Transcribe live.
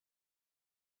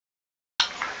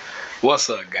What's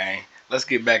up, gang? Let's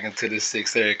get back into this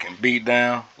 6ARAKIN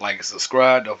beatdown. Like and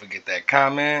subscribe. Don't forget that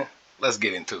comment. Let's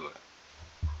get into it.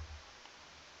 Look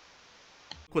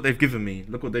what they've given me.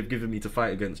 Look what they've given me to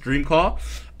fight against. Dream car.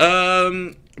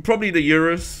 Probably the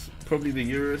Urus. Probably the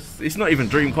Urus. It's not even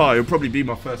dream car. It'll probably be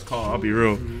my first car. I'll be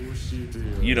real.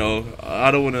 You know,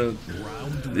 I don't want to.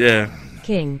 Yeah.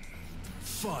 King.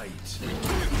 Fight.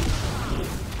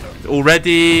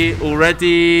 Already.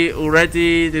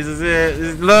 This is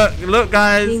it. Look,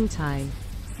 guys. King time.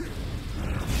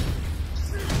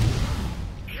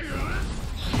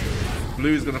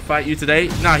 Blue's gonna fight you today.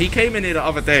 Nah, he came in here the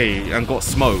other day and got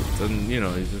smoked, and you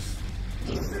know, he's just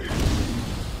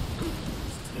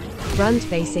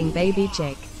Front-facing baby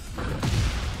chick.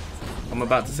 I'm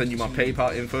about to send you my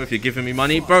PayPal info if you're giving me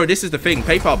money, bro. This is the thing.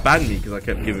 PayPal banned me because I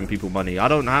kept giving people money. I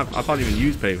can't even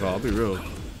use PayPal. I'll be real.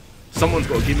 Someone's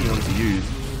got to give me one to use.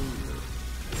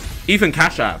 Even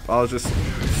Cash App. I was just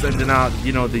sending out,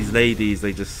 you know, these ladies.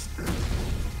 They just,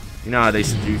 you know how they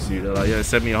seduce you. They're like, yeah,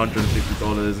 send me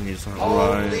 $150, and you're just like,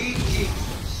 alright.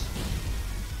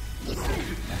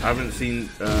 I haven't seen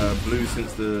Blue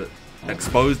since the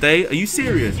exposed day. Are you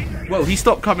serious? Well, he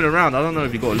stopped coming around. I don't know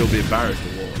if he got a little bit embarrassed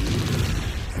or what.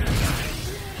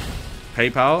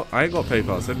 PayPal? I ain't got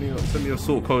PayPal. Send me your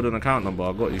sort code and account number.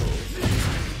 I got you.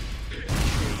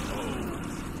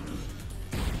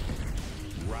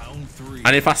 Round 3.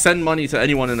 And if I send money to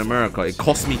anyone in America, it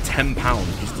costs me £10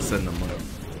 just to send them money.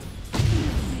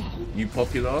 You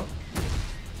popular?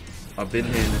 I've been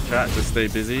here in the chat to stay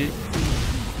busy.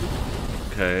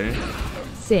 Okay.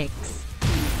 6.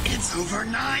 It's over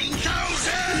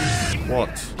 9,000.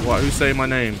 What? Who's saying my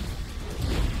name?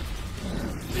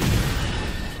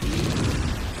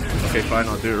 Okay, fine.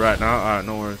 I'll do it right now. Alright,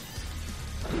 no worries.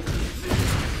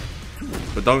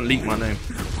 But don't leak my name.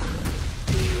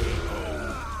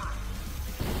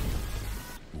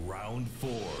 Round 4.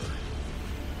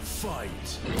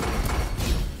 Fight.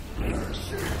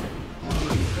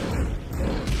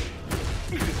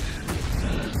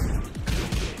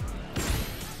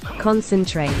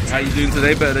 Concentrate. How you doing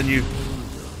today? Better than you.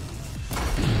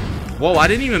 Whoa, I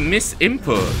didn't even miss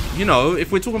input. You know,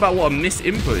 if we're talking about what a miss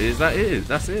input is,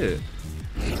 that's it.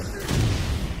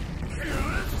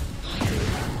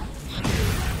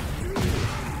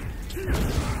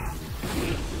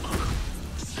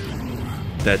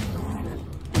 Dead.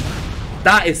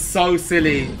 That is so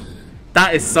silly.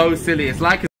 That is so silly. It's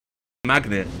like a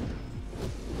magnet.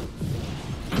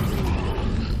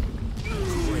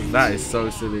 That is so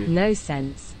silly. No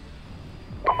sense.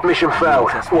 Mission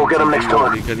failed. We'll get them next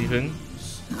time. Anything?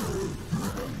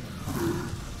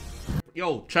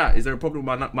 Yo, chat, is there a problem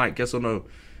with my mic? Yes or no?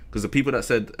 Because the people that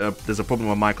said there's a problem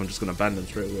with my mic, I'm just going to ban them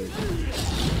straight away.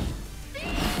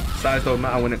 Size don't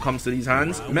matter when it comes to these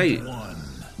hands. Mate,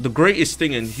 the greatest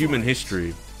thing in human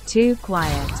history. Too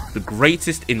quiet. The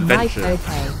greatest invention. Mike,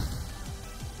 okay.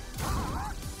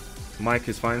 Mike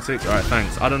is fine, 6? Alright,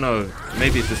 thanks. I don't know.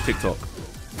 Maybe it's just TikTok.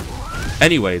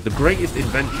 Anyway, the greatest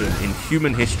invention in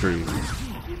human history.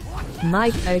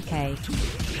 Mike, okay.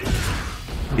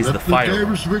 Is the fire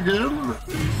begin?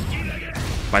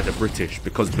 by the British,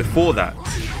 because before that,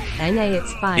 NA,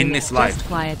 it's fine. in this life, just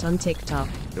quiet on TikTok.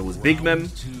 there was big men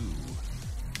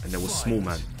and there was small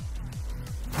man.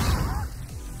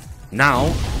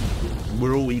 Now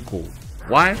we're all equal.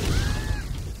 Why?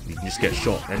 We can just get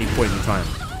shot at any point in time.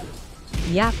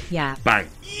 Yap, yap. Bang!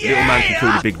 Little man can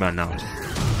kill the big man now.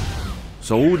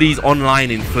 So all these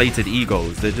online inflated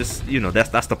egos, they're just, you know,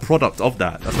 that's the product of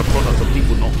that. That's the product of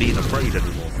people not being afraid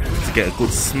anymore to get a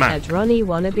good smack. Ed Ronnie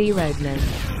wannabe roadman.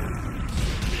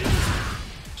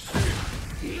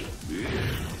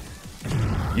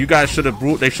 You guys should have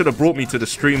brought. They should have brought me to the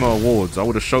streamer awards. I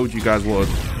would have showed you guys what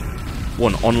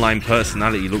an online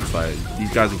personality looks like.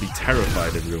 These guys would be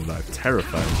terrified in real life.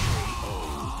 Terrified.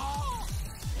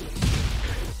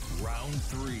 Round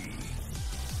 3.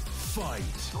 Fight.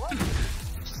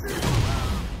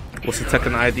 What's the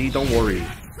Tekken ID? Don't worry.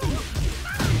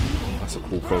 That's a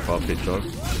cool profile picture.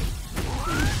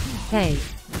 Hey.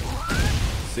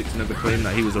 6 never claimed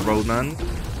that he was a roadman.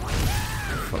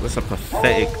 Fuck, that's a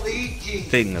pathetic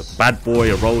thing. A bad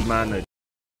boy, a roadman.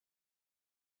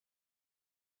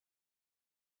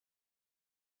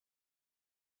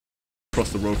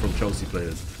 Across the road from Chelsea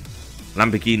players.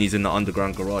 Lamborghinis in the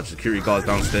underground garage. Security guards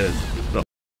downstairs. Look.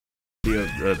 Be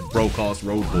a broadcast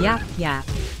road boy. Yap, yap.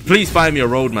 Please find me a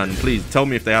roadman. Please tell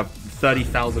me if they have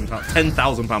 £30,000,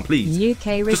 £10,000. Please.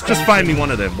 UK just find me one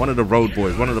of them. One of the road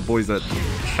boys. One of the boys that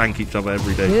shank each other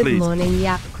every day. Good please. morning,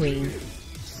 Yap Queen.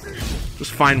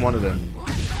 Just find one of them.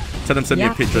 Tell them send me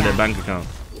a picture of their bank account.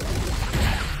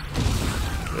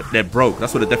 they're broke.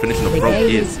 That's what the definition of The broke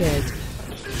game is. is good.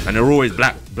 And they're always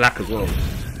black as well.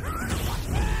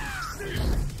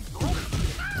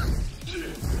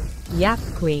 Yap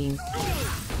Queen.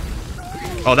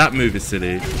 Oh, that move is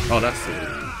silly. Oh, that's silly.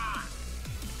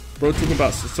 Bro, talking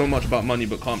about so much about money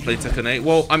but can't play Tekken 8.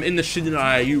 Well, I'm in the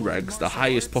Shinden IU ranks, the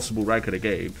highest possible rank of the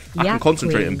game. I can Yap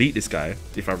concentrate Queen. and beat this guy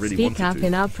if I really Speak up wanted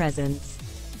in to. our presence.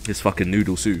 His fucking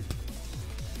noodle soup.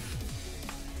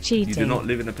 Cheating. You do not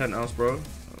live in a penthouse, bro.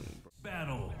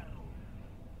 Battle.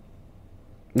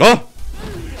 Oh!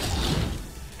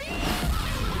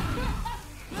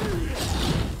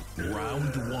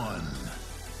 Round one.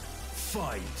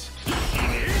 Fight.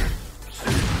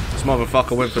 This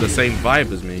motherfucker went for the same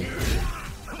vibe as me.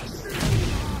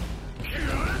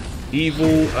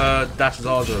 Evil dash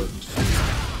Zazo.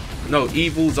 No,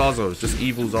 evil Zazo. Just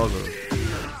evil Zazo.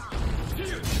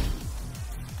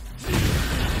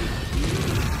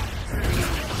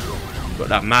 Got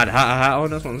that mad hat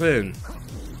on, that's what I'm saying.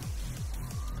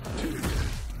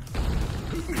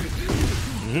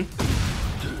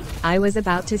 I was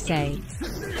about to say.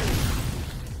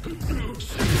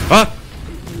 Huh?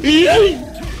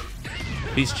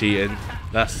 He's cheating.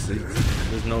 There's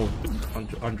no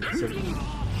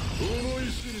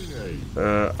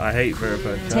 100%. I hate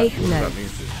verified chat. Take What does that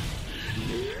notes.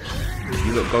 mean?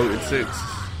 You look goated 6.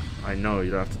 I know, you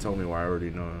don't have to tell me why I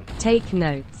already know. Take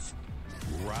notes.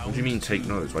 What do you mean take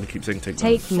notes? Why do you keep saying take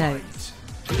Take notes?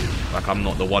 notes. Like I'm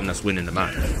not the one that's winning the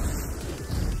match.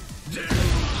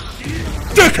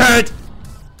 Dickhead!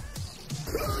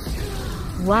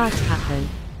 What happened?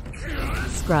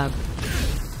 Scrub.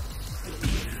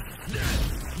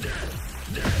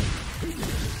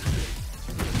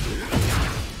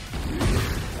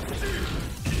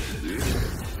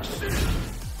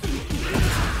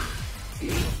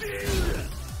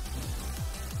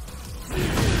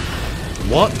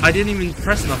 What? I didn't even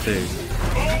press nothing.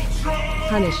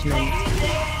 Punishment.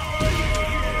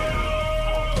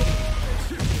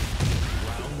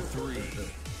 Round three.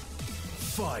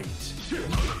 Fight.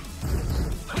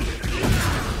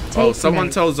 Oh, Take someone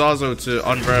notes. tell Zazo to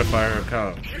unverify her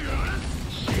account.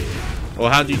 Or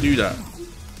how do you do that?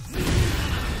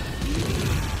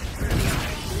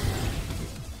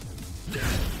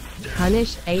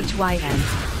 Punish HYM.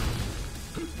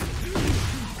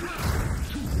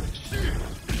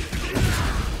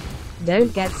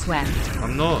 Don't get swept.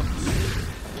 I'm not. I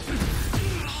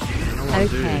know what I'm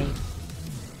Okay. doing.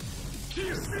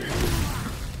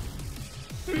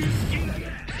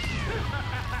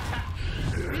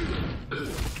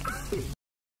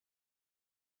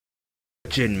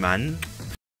 Jin man.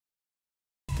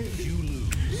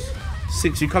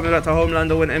 6, you coming back to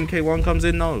Homelander when MK1 comes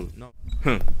in? No.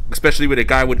 Especially with a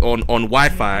guy with on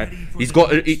Wi-Fi. He's got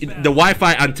the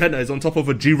Wi-Fi antenna is on top of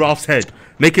a giraffe's head.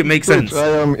 Make it make sense. I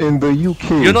am in the UK.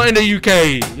 You're not in the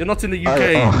UK. You're not in the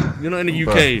UK. You're not in the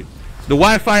UK. The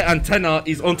Wi-Fi antenna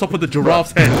is on top of the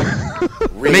giraffe's head.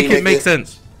 Make it make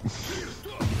sense.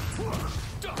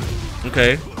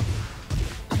 Okay.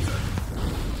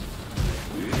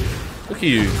 Look at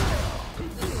you.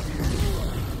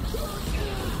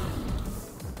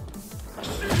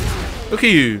 Look at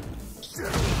you.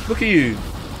 Look at you.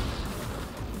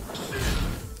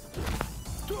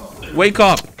 Wake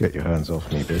up. Get your hands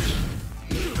off me, bitch.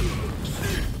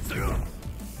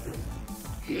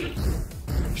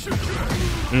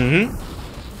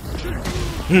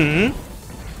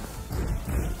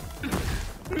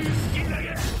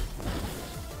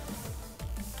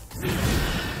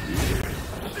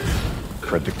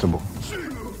 Predictable.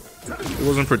 It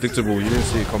wasn't predictable. You didn't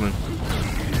see it coming.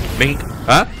 Mink.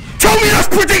 Huh? Tell me that's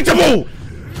predictable!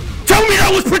 Tell me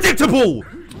that was predictable!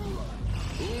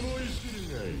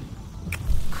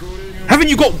 Haven't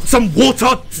you got some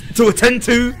water to attend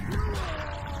to?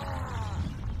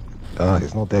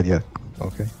 He's not dead yet.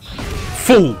 Okay.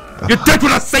 Fool! You're dead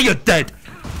when I say you're dead!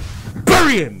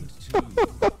 Bury him!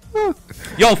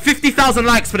 Yo, 50,000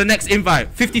 likes for the next invite.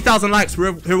 50,000 likes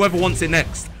for whoever wants it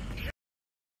next.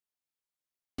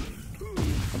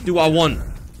 I'll do what I want.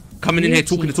 Coming in here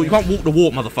talking the talk. You can't walk the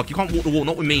walk, motherfucker. You can't walk the walk,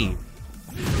 not with me.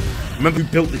 Remember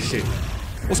who built this shit.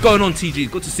 What's going on, TG?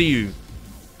 Good to see you.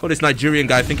 Got this Nigerian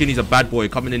guy thinking he's a bad boy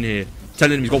coming in here,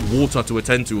 telling him he's got water to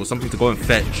attend to or something to go and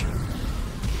fetch.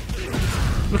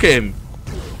 Look at him.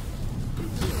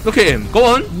 Look at him. Go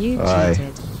on. You Aye.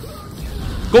 cheated.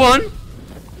 Go on.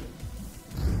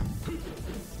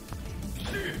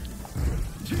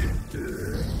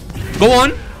 Go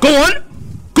on. Go on.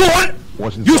 Go on.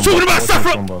 You was talking about South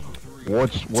Africa.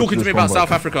 Talking to me about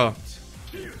South Africa.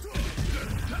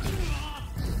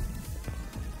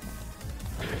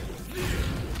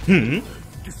 Yeah,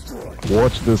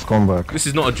 Watch this comeback. This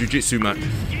is not a jiu-jitsu match.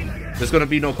 There's gonna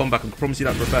be no comeback. I can promise you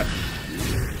that for a fact.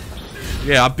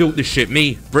 Yeah, I built this shit.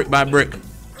 Me, brick by brick.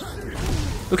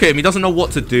 Look at him. He doesn't know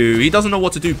what to do. He doesn't know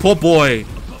what to do. Poor boy.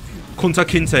 Kunta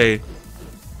Kinte.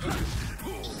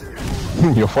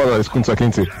 Your father is Kunta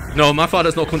Kinte. No, my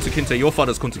father's not Kunta Kinte. Your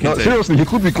father's Kunta Kinte. No, seriously, he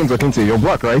could be Kunta Kinte. You're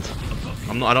black, right?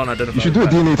 I'm not. I don't identify. You should do a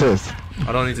DNA test.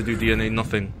 I don't need to do DNA.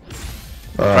 Nothing.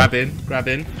 Uh, Grab in. Grab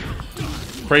in.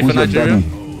 Pray for Who's your Nigeria.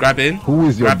 daddy? Grab in. Who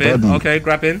is your grab in. daddy? Okay,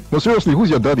 grab in. No, seriously, who's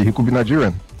your daddy? He could be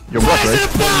Nigerian. You're black,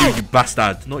 right? Not you, you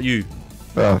bastard. Not you.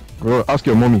 Bro, ask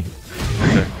your mommy.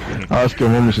 Okay. Ask your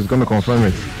mommy. She's gonna confirm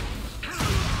it.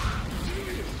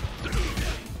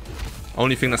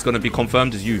 Only thing that's gonna be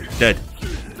confirmed is you dead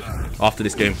after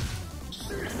this game.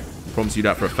 Promise you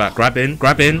that for a fact. Grab in.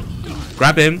 Grab in.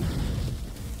 Grab him.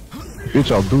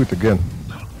 Bitch, I'll do it again.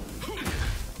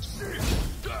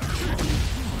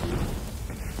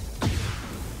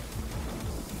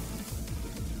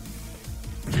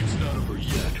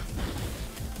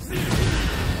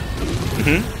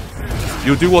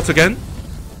 You'll do what again?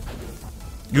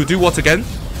 You'll do what again?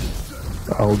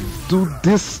 I'll do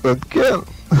this again.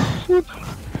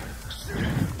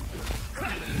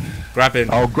 Grab in.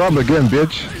 I'll grab again,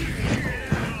 bitch.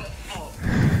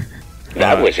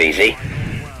 That was easy.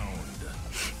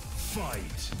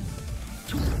 Fight.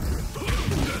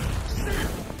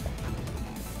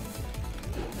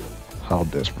 How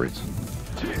desperate.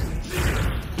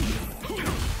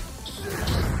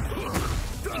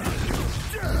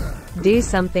 Do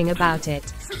something about it.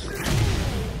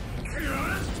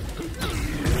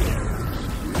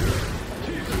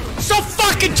 So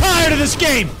fucking tired of this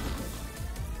game!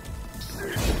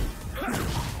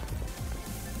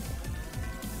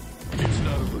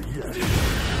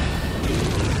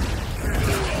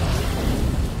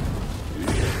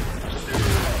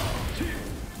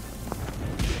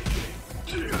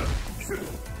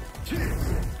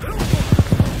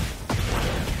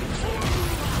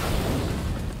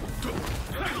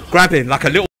 Grab in like a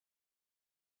little.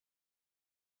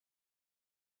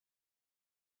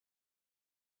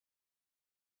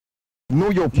 Know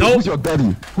your place. Nope. Who's your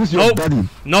daddy? Who's your Nope. daddy?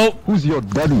 Nope. Who's your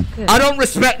daddy? I don't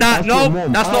respect that. Ask your No,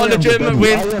 mom. that's I not a am the legitimate daddy. I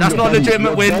win. am That's the not a daddy. legitimate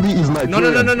Your win. daddy is No, no,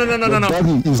 no, no, no, no, no, no, Your no.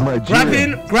 daddy is Nigerian. Grab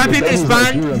in. Grab Your in daddy is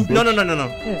Nigerian, banned. bitch. No, no, no, no, no.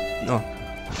 No.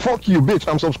 Fuck you, bitch.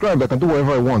 I'm subscribed. I can do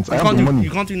whatever I want. I You have can't the do. money.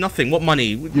 You can't do nothing. What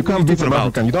money? What You can't are beat talking an about?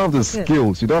 African. You don't have the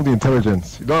skills. You don't have the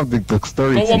intelligence. You don't have the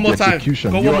dexterity. Go one more the time.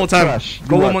 execution. Go You one are more time. trash.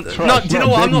 Go You one are more. trash. No, do you know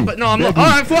what? I'm not. No, I'm not. Oh,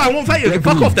 I thought I won't fight you. Okay,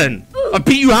 fuck off then. I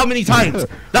beat you how many times?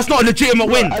 That's not a legitimate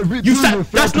win. I beat You you sat. the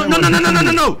That's third not. No, time no, I no, no, beat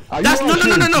no, no, you. no. Are That's you no, no, no,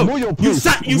 no, ashamed? Know no. your You place.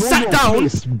 sat. You Know sat your down.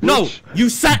 place, No, bitch. you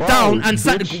sat Bye, down and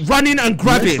sat bitch. running and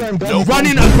grabbing, Next time daddy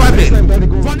running goes- and grabbing. next time daddy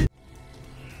goes- Running.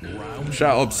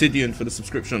 Shout out Obsidian for the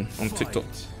subscription on TikTok.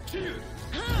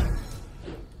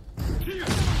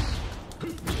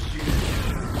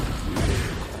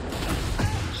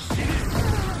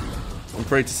 I'm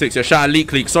praying to 6. Yeah, shout out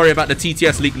Leak. Sorry about the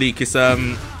TTS leak. It's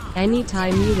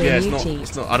Anytime you win, yeah, it's you not. cheat.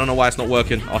 It's not. I don't know why it's not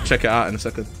working. I'll check it out in a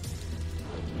second.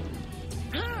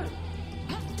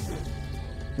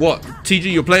 What?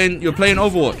 TG, you're playing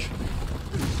Overwatch.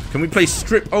 Can we play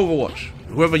strip Overwatch?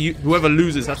 Whoever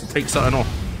loses has to take something off.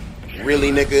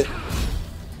 Really, nigga?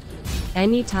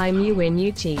 Anytime you win,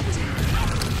 you cheat.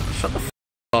 Shut the f up,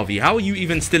 Harvey. How are you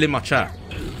even still in my chat?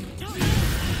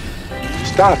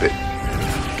 Stop it.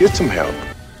 Get some help.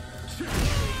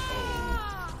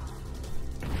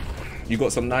 You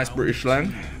got some nice British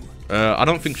slang. I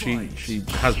don't think she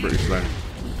has British slang.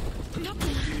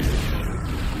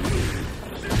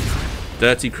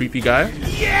 Dirty, creepy guy.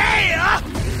 Yeah.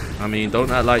 I mean, don't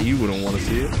act like you wouldn't want to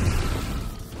see it.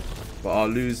 But I'll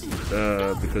lose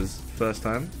because first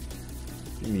time.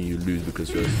 What do you mean you lose because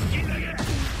first time?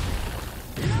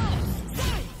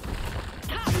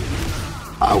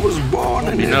 I was born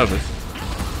Don't in be it, nervous.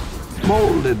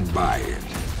 molded by it.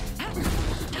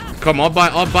 Come on,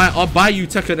 I'll buy you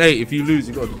Tekken 8 if you lose.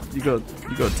 You got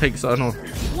to take something off.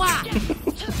 Wow.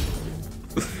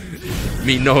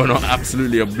 Me knowing I'll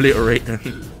absolutely obliterate them.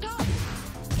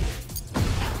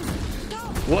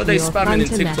 What are they You're spamming fun in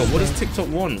to TikTok? mess What does with. TikTok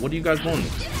want? What do you guys want?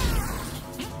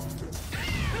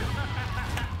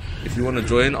 If you want to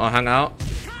join, I'll hang out.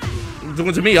 You're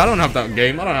talking to me, I don't have that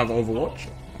game. I don't have Overwatch.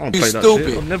 I don't You play that stupid.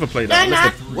 shit. I've never played that. No,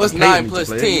 unless no. they're What's paying 9 me to plus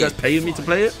play it. 10? You guys paying me to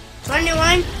play it?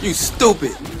 21. You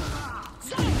stupid.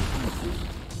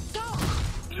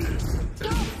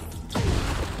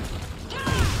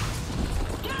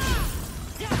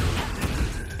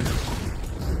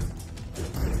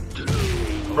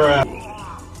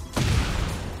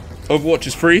 Overwatch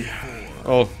is free.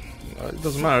 Oh, it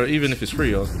doesn't matter. Even if it's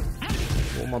free, what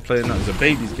am I playing that? It's a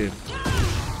baby's game.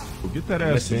 Get that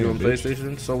ass Message you on down, bitch.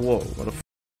 PlayStation? So what? What the f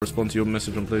respond to your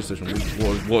message on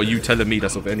PlayStation? What are you telling me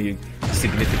that's of any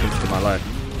significance to my life?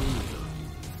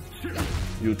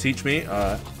 You'll teach me?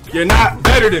 Alright. You're not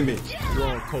better than me. You're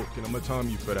on coke, and I'm gonna time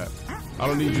you for that. I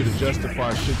don't need you to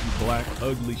justify shit, you black,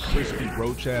 ugly, crispy,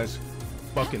 roach ass,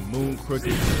 fucking moon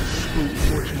crooked, spook,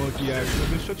 torch monkey ass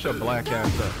nigga. Shut your black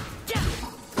ass up.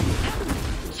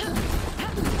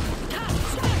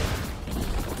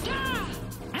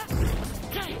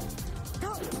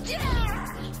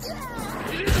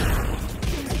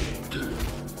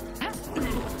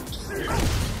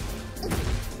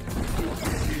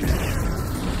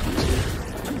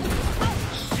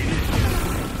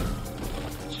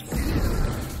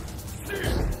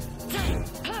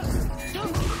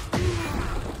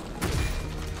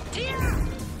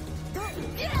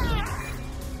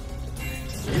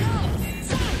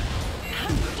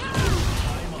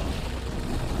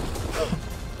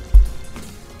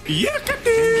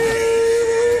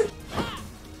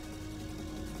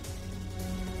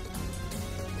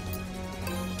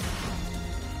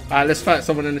 'Alright, let's fight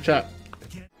someone in the chat.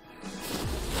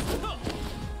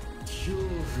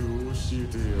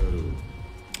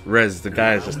 Rez, the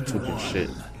guy is just talking shit.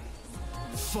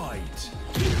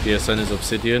 PSN is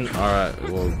Obsidian. Alright,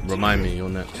 well, remind me, you're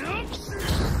next.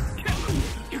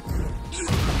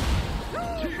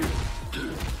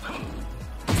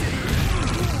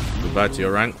 Goodbye to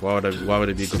your rank? Why would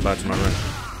it be goodbye to my rank?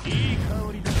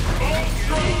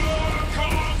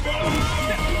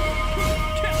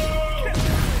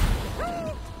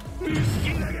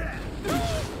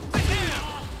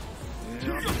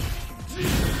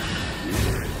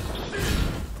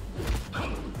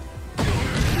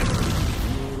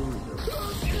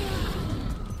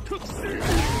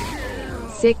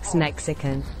 Six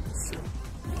Mexican.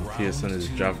 PSN is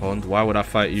Javhond. Why would I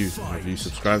fight you? Have you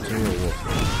subscribed to me or what?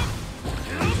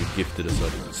 You gifted us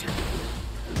up.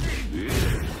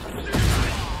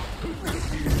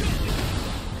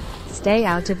 Stay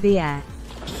out of the air.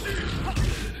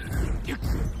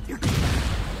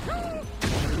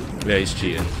 Yeah, he's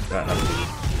cheating. That has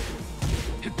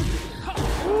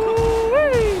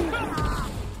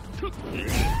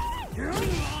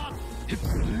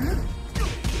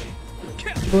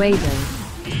Braden.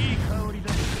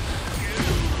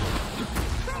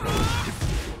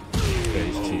 Yeah,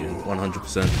 he's cheating.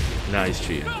 100%. Now he's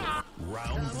cheating.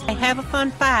 I have a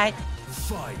fun fight.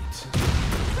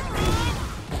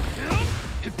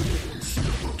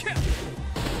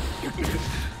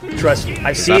 Trust me,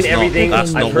 I've seen everything.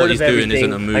 That's not I've heard what he's of doing.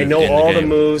 everything. Isn't a move. I know in all the the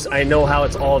moves. I know how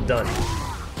it's all done.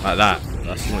 Like that.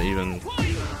 That's not even.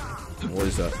 What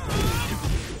is that?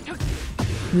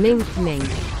 Mink mink.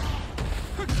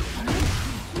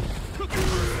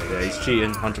 Yeah, he's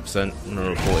cheating. 100%. I'm gonna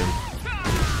report him.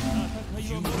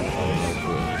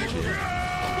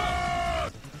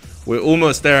 We're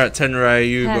almost there at 10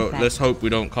 RAU, but let's hope we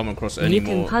don't come across any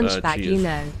more You can punch back, cheaters. you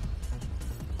know.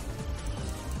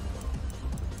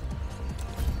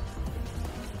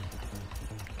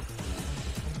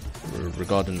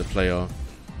 Regarding the player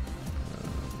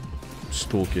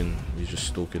stalking, he's just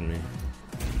stalking me.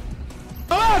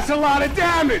 Oh, that's a lot of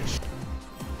damage!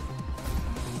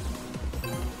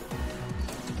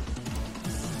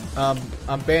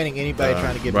 I'm banning anybody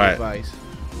trying to give me advice.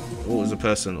 What was the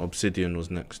person? Obsidian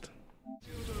was next.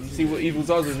 You see what Evil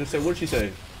Zaza just said? What did she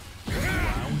say?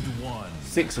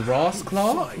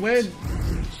 6ARAKIN?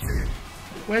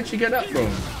 Where'd she get that from?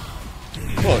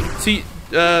 What? See,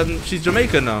 she's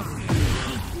Jamaican now.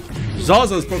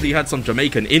 Zaza's probably had some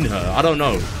Jamaican in her. I don't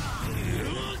know.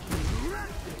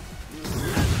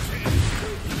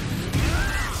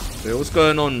 Yeah, what's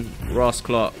going on, Ross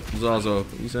Clark, Zaza?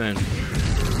 What are you saying?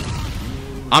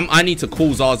 I need to call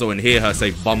Zazo and hear her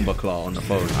say Bumbleclaw on the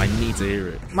phone. I need to hear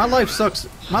it. My life sucks.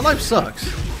 My life sucks.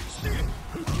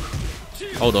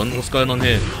 Hold on, what's going on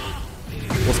here?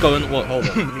 What's going on? What? Hold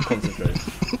on, let me concentrate.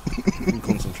 Let me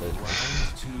concentrate.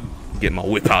 Get my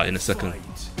whip out in a second.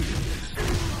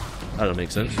 That don't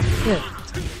make sense.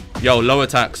 Yo, low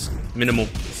attacks, minimal.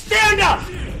 Stand up!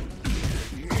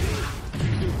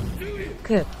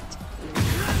 Cooked.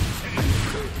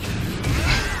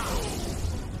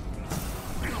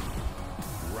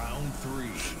 Round 3.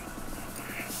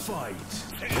 Fight.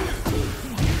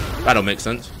 That don't make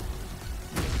sense.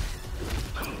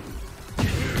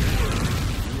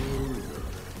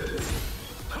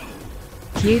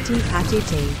 Cutie patty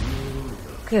tea.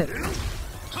 Cooked.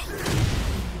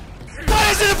 What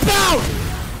is it about?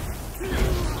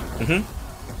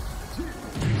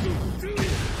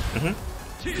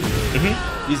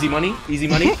 Easy money, easy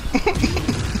money.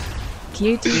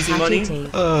 Cutie Easy patty money. tea.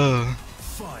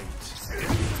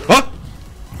 What?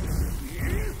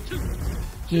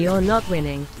 You're not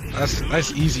winning.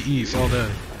 That's easy ease all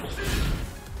day.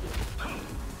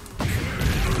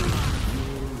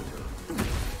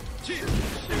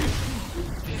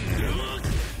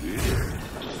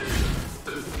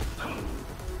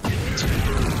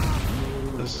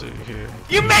 Let's see here.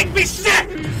 You make me sick!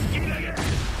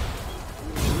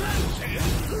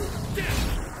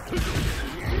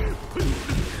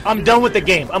 I'm done with the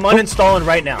game. I'm uninstalling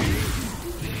right now.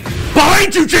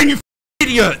 Behind you, Jane, you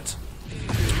idiot!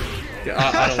 Yeah, I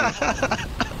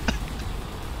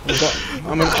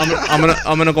don't.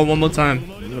 I'm gonna go one more time.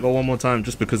 I'm gonna go one more time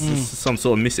just because this is some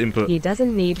sort of misinput. He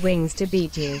doesn't need wings to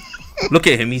beat you. Look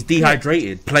at him, he's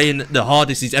dehydrated, playing the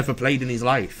hardest he's ever played in his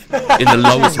life, in the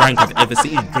lowest rank I've ever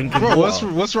seen, drinking water.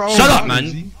 What's wrong? Shut up,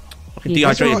 man. Fucking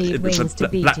dehydrated.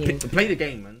 Play the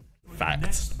game, man.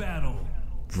 Fact.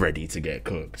 Ready to get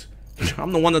cooked.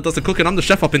 I'm the one that does the cooking. I'm the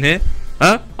chef up in here.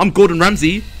 Huh? I'm Gordon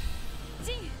Ramsay.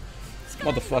 This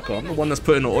motherfucker. I'm the one that's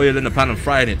putting the oil in the pan and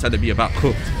frying it, trying to be about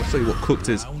cooked. I'll show you what cooked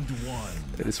is.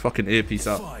 Get this fucking earpiece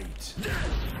out.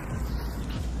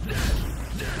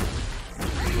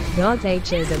 God's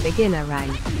H is a beginner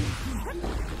rank.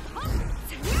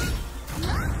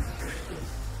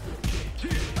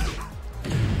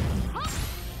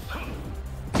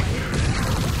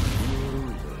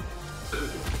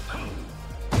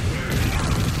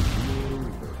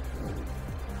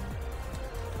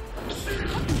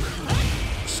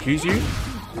 Excuse you?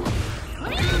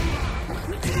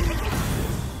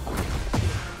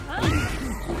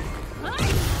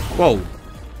 Whoa.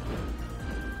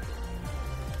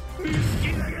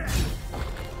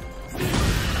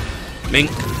 Mink.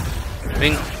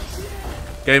 Mink.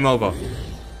 Game over.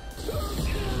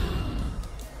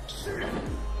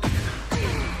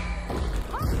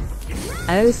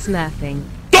 Oh, smurfing.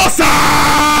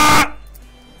 Dossa!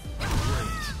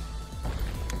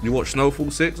 You watch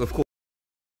Snowfall 6? Of course.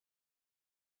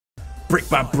 Brick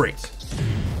by brick.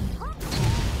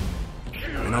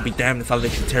 And I'll be damned if I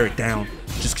let you tear it down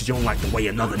just because you don't like the way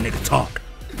another nigga talk.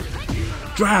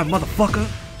 Drive, motherfucker.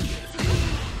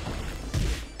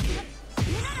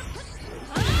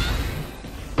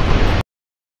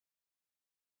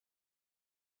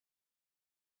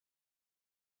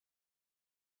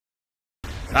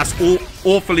 That's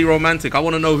awfully romantic. I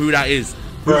want to know who that is.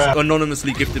 Who's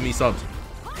anonymously gifted me subs?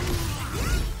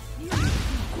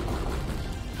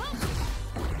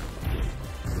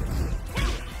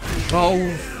 Oh.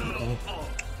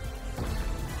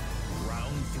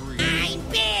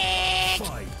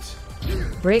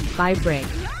 Brick by brick.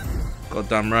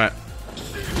 Goddamn right.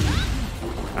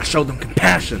 I showed them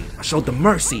compassion. I showed them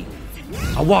mercy.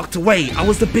 I walked away. I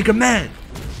was the bigger man.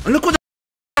 And look what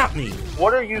got me.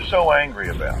 What are you so angry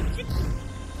about?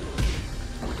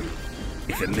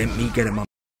 If it meant me getting my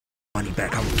money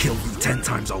back, I would kill you 10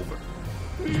 times over.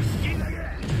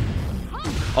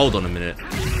 Hold on a minute.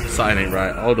 Something ain't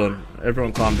right. Hold on.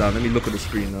 Everyone calm down. Let me look at the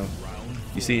screen now.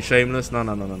 You see Shameless? No.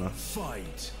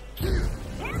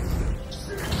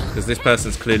 Because this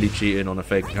person's clearly cheating on a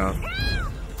fake account.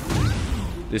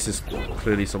 This is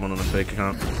clearly someone on a fake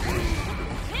account.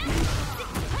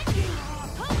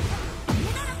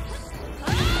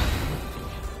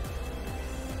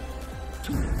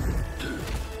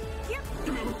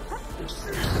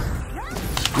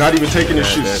 Not even taking this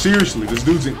shit seriously. This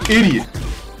dude's an idiot.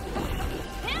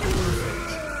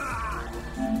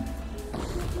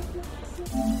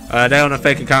 They're on a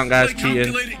fake account, guys,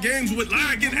 cheating. Games with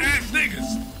lagging ass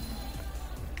niggas.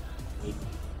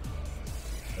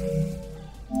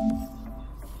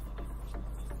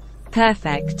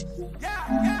 Perfect.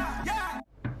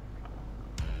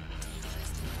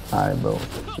 Alright, bro.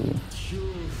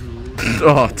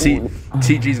 Oh,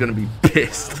 TG's gonna be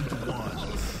pissed.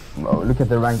 Bro, look at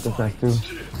the rank difference too.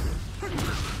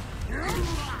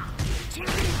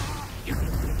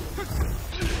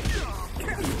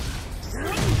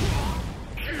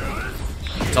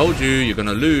 Told you, you're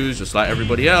gonna lose just like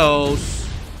everybody else.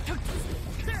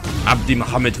 Abdi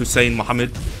Muhammad Hussein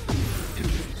Muhammad.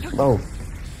 Bro.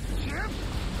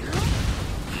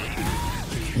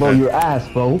 Bro, your ass,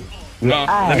 bro. Your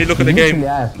ass. Let me look at the game.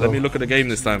 Ass, let me look at the game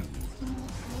this time.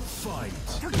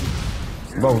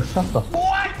 Bro, shut the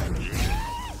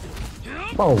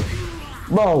Bro,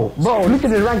 look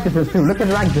at the rank difference too. Look at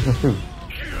the rank difference too.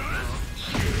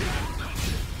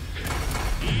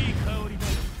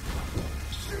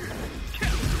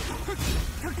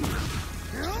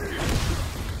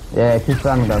 Yeah, keep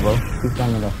spamming that, bro. Keep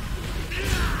spamming that.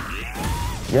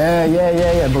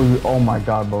 Yeah, bro. Oh my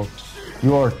god, bro.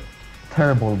 You are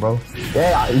terrible, bro.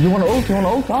 Yeah, you wanna ult?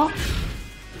 Huh?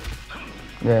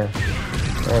 Yeah,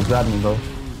 grab me, bro.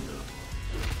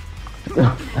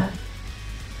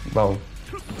 Bro.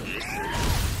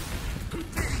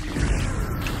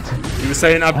 You were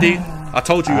saying, Abdi? I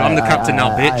told you, I'm the captain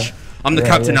now, bitch. I'm the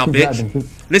captain now, bitch.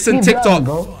 Listen, TikTok.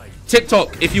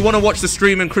 TikTok, if you want to watch the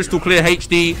stream in crystal clear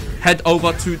HD, head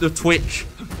over to the Twitch.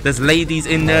 There's ladies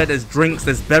in there, there's drinks,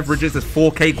 there's beverages, there's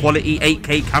 4K quality,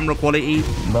 8K camera quality.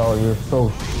 Bro, you're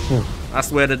so shit.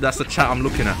 That's where that's the chat I'm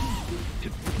looking at.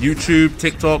 YouTube,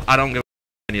 TikTok, I don't give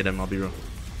any of them, I'll be real.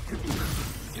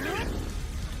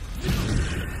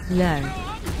 No.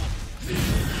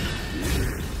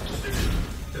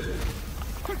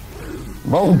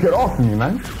 Bro, get off me,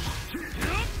 man.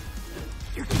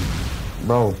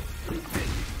 Bro.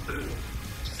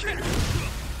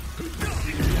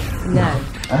 No.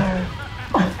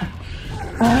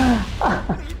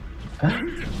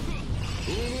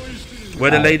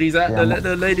 Where the ladies at? Yeah,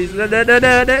 the ladies,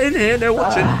 they're in here, they're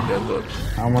watching.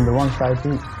 I'm on the wrong side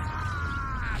too.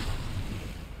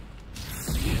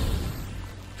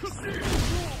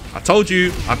 I told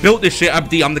you, I built this shit,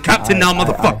 Abdi. I'm the captain now,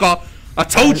 motherfucker. I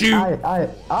told you.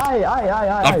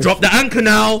 I've dropped the anchor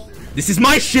now. This is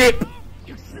my ship.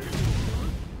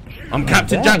 I'm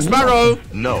Captain Jack Sparrow.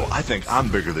 No, I think I'm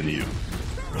bigger than you.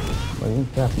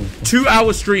 2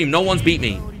 hour stream, no one's beat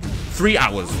me. 3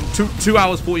 hours, 2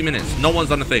 hours 40 minutes. No one's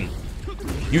done a thing.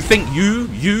 You think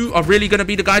you are really gonna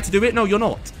be the guy to do it? No, you're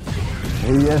not.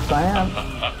 Yes, I am.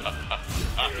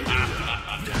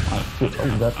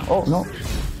 Oh no.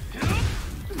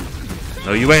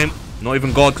 No, you ain't. Not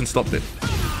even God can stop it.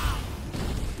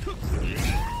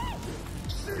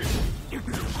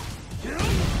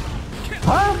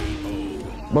 Huh?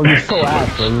 Bro, you're so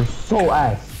ass, bro. You're so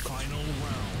ass.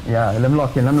 Yeah, let me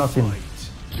lock in. Let me lock in.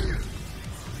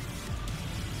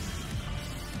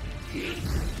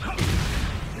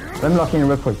 Let me lock in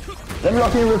real quick. Let me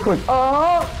lock in real quick.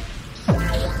 Oh!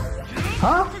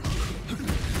 Huh?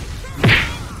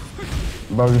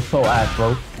 Bro, you're so ass,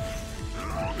 bro.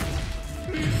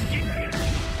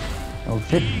 Oh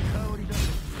shit.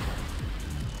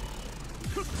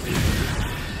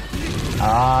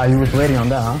 Ah, you was waiting on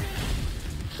that, huh?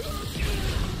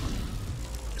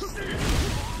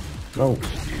 Go.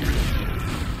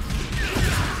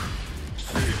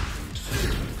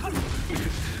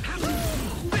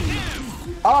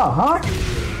 Ah,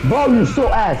 huh? Bro, you so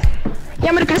ass. Yeah,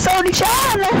 I'm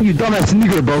gonna you dumbass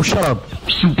nigger, bro. Shut up.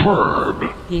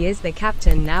 Superb. He is the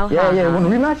captain now. Yeah, want a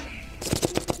rematch?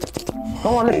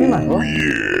 Come on, let's rematch, bro.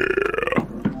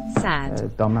 Yeah. Sad.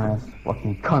 Dumbass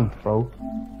fucking cunt, bro.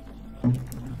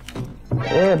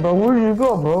 Yeah, bro, where did you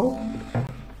go, bro?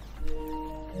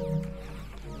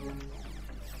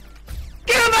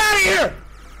 Get him out of here!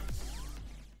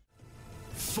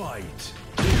 Fight.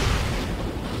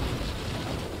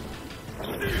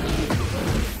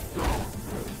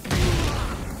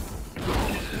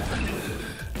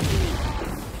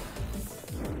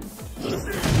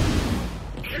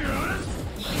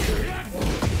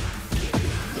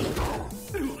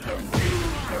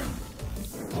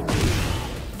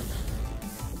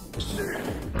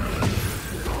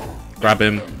 Grab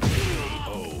him.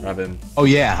 Grab him. Oh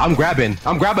yeah, I'm grabbing.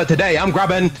 I'm grabbing today. I'm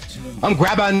grabbing. I'm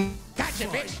grabbing. Gotcha,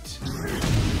 bitch!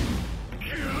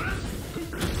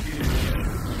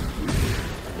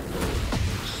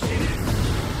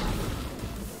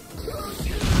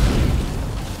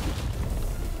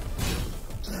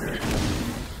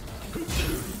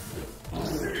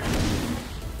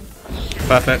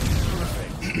 Perfect.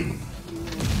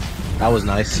 That was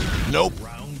nice. Nope.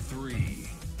 Round 3.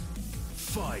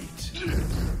 Fight.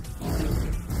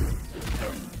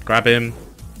 Grab him.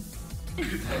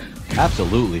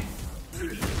 Absolutely.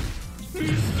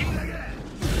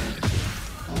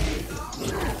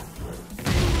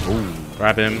 Ooh.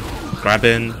 Grab him. Grab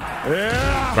him.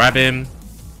 Yeah. Grab him.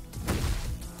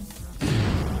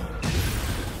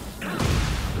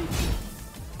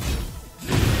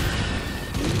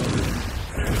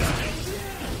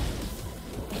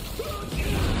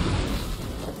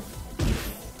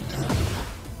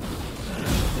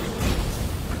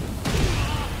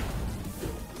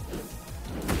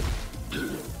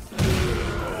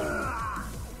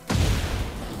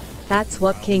 That's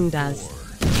what King does.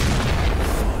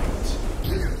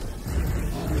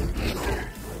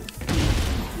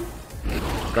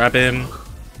 Grab him.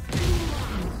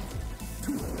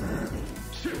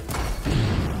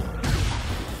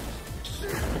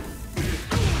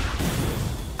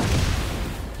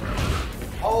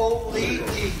 Holy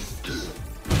Jesus.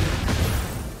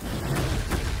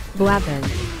 Grab him.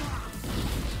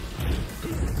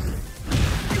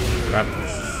 Grab him.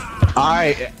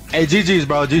 Alright. Hey, GG's,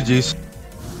 bro. GG's.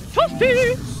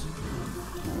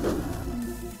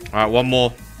 Alright, one more.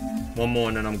 One more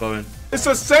and then I'm going. It's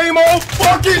the same old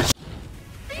fucking.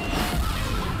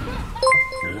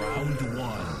 Round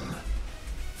one.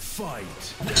 Fight.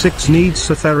 6 needs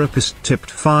a therapist tipped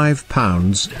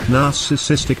 £5.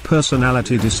 Narcissistic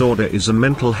personality disorder is a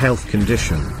mental health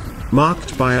condition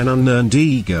marked by an unearned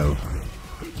ego.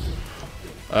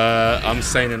 I'm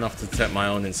sane enough to detect my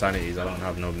own insanities. I don't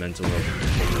have no mental health.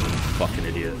 Fucking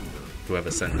idiot. Whoever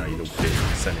sent that, you little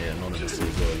bitch, sent it anonymously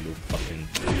as well, you little fucking.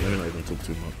 Let me not even talk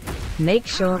too much. Make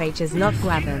sure H is not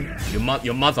grabbing.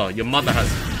 Your mother has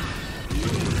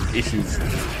issues.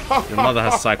 Your mother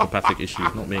has psychopathic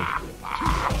issues, not me.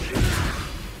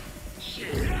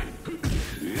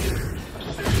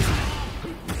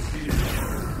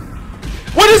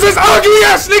 What is this ugly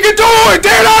ass nigga doing?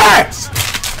 Dead ass!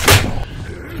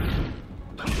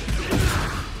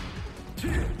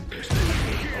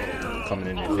 Coming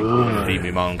in here thinking you're gonna beat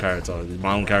me, my own character.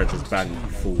 My own character's bad, you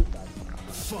fool.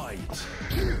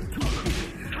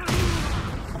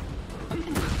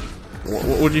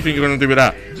 What do you think you're gonna do with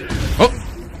that? Oh!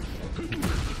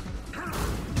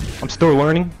 I'm still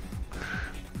learning.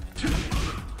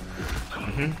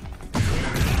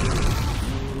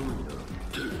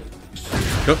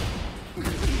 Go.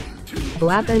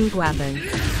 Blabbin'.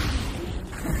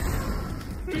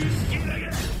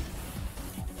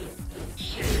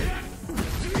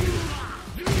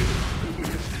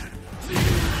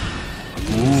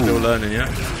 Still learning, yeah?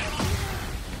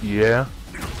 Yeah.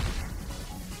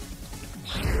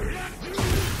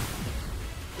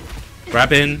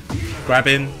 Grabbing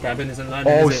isn't learning,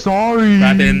 Oh, is it? sorry.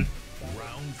 Grabbing.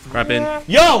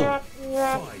 Yo!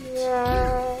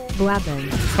 Blabbin'.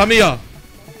 Come here.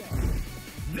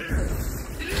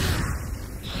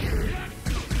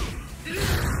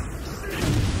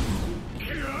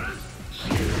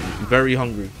 I'm very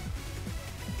hungry.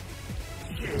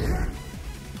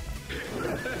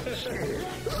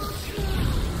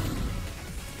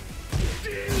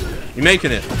 You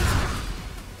making it?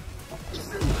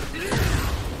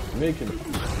 Making it.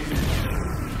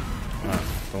 Alright,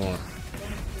 come on.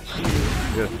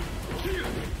 Good.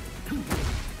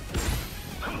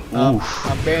 I'm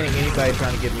banning anybody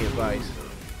trying to give me advice.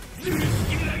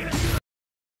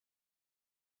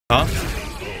 Huh?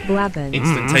 Blabbin'.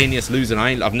 Instantaneous losing.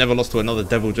 I've never lost to another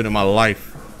Devil Jin in my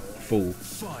life. Fool.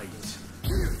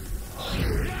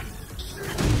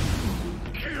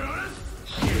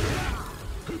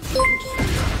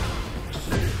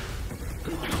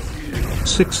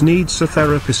 6 needs a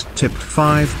therapist tipped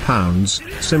 £5.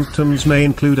 Symptoms may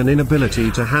include an inability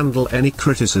to handle any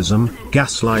criticism,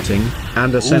 gaslighting,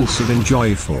 and a sense of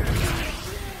enjoyful.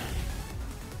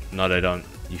 No, they don't.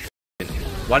 You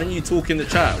Why don't you talk in the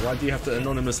chat? Why do you have to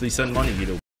anonymously send money, you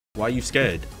little? Why are you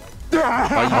scared? Why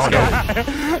are you scared?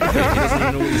 He doesn't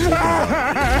even know what he's talking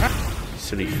about. You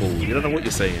silly fool. You don't know what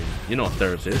you're saying. You're not a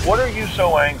therapist. What are you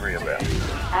so angry about?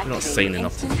 You're not sane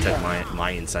enough to detect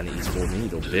my insanities for me, you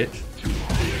little bitch.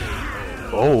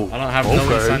 Oh, I don't have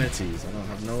no insanities. I don't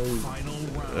have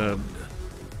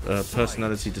no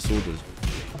personality disorders.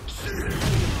 You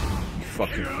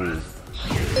fucking fool.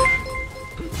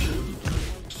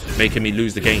 Making me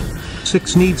lose the game.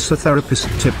 6 needs a therapist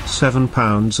tipped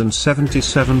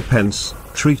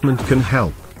 £7.77. Treatment can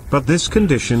help, but this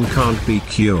condition can't be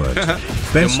cured.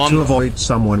 Best to avoid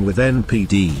someone with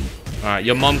NPD. Alright,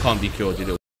 your mom can't be cured, you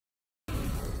little.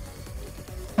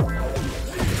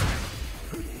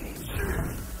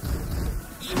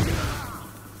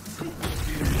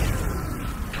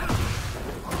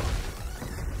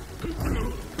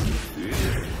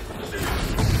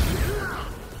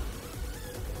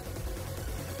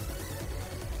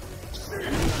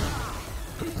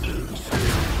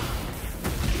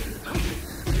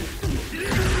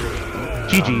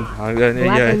 GG. I'm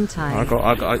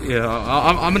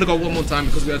gonna go one more time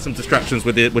because we had some distractions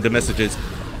with the messages.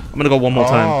 I'm gonna go one more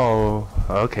time. Oh,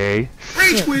 okay.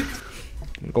 Rage quit.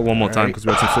 Go one more time because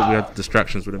we had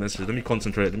distractions with the messages. Let me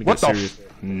concentrate. Let me get serious.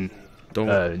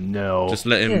 Don't. No. Just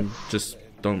let him. Just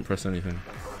don't press anything.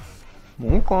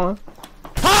 Okay.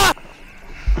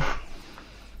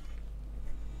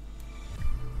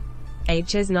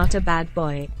 H is not a bad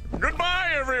boy.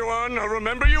 Goodbye, everyone. I'll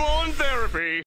remember you all in therapy.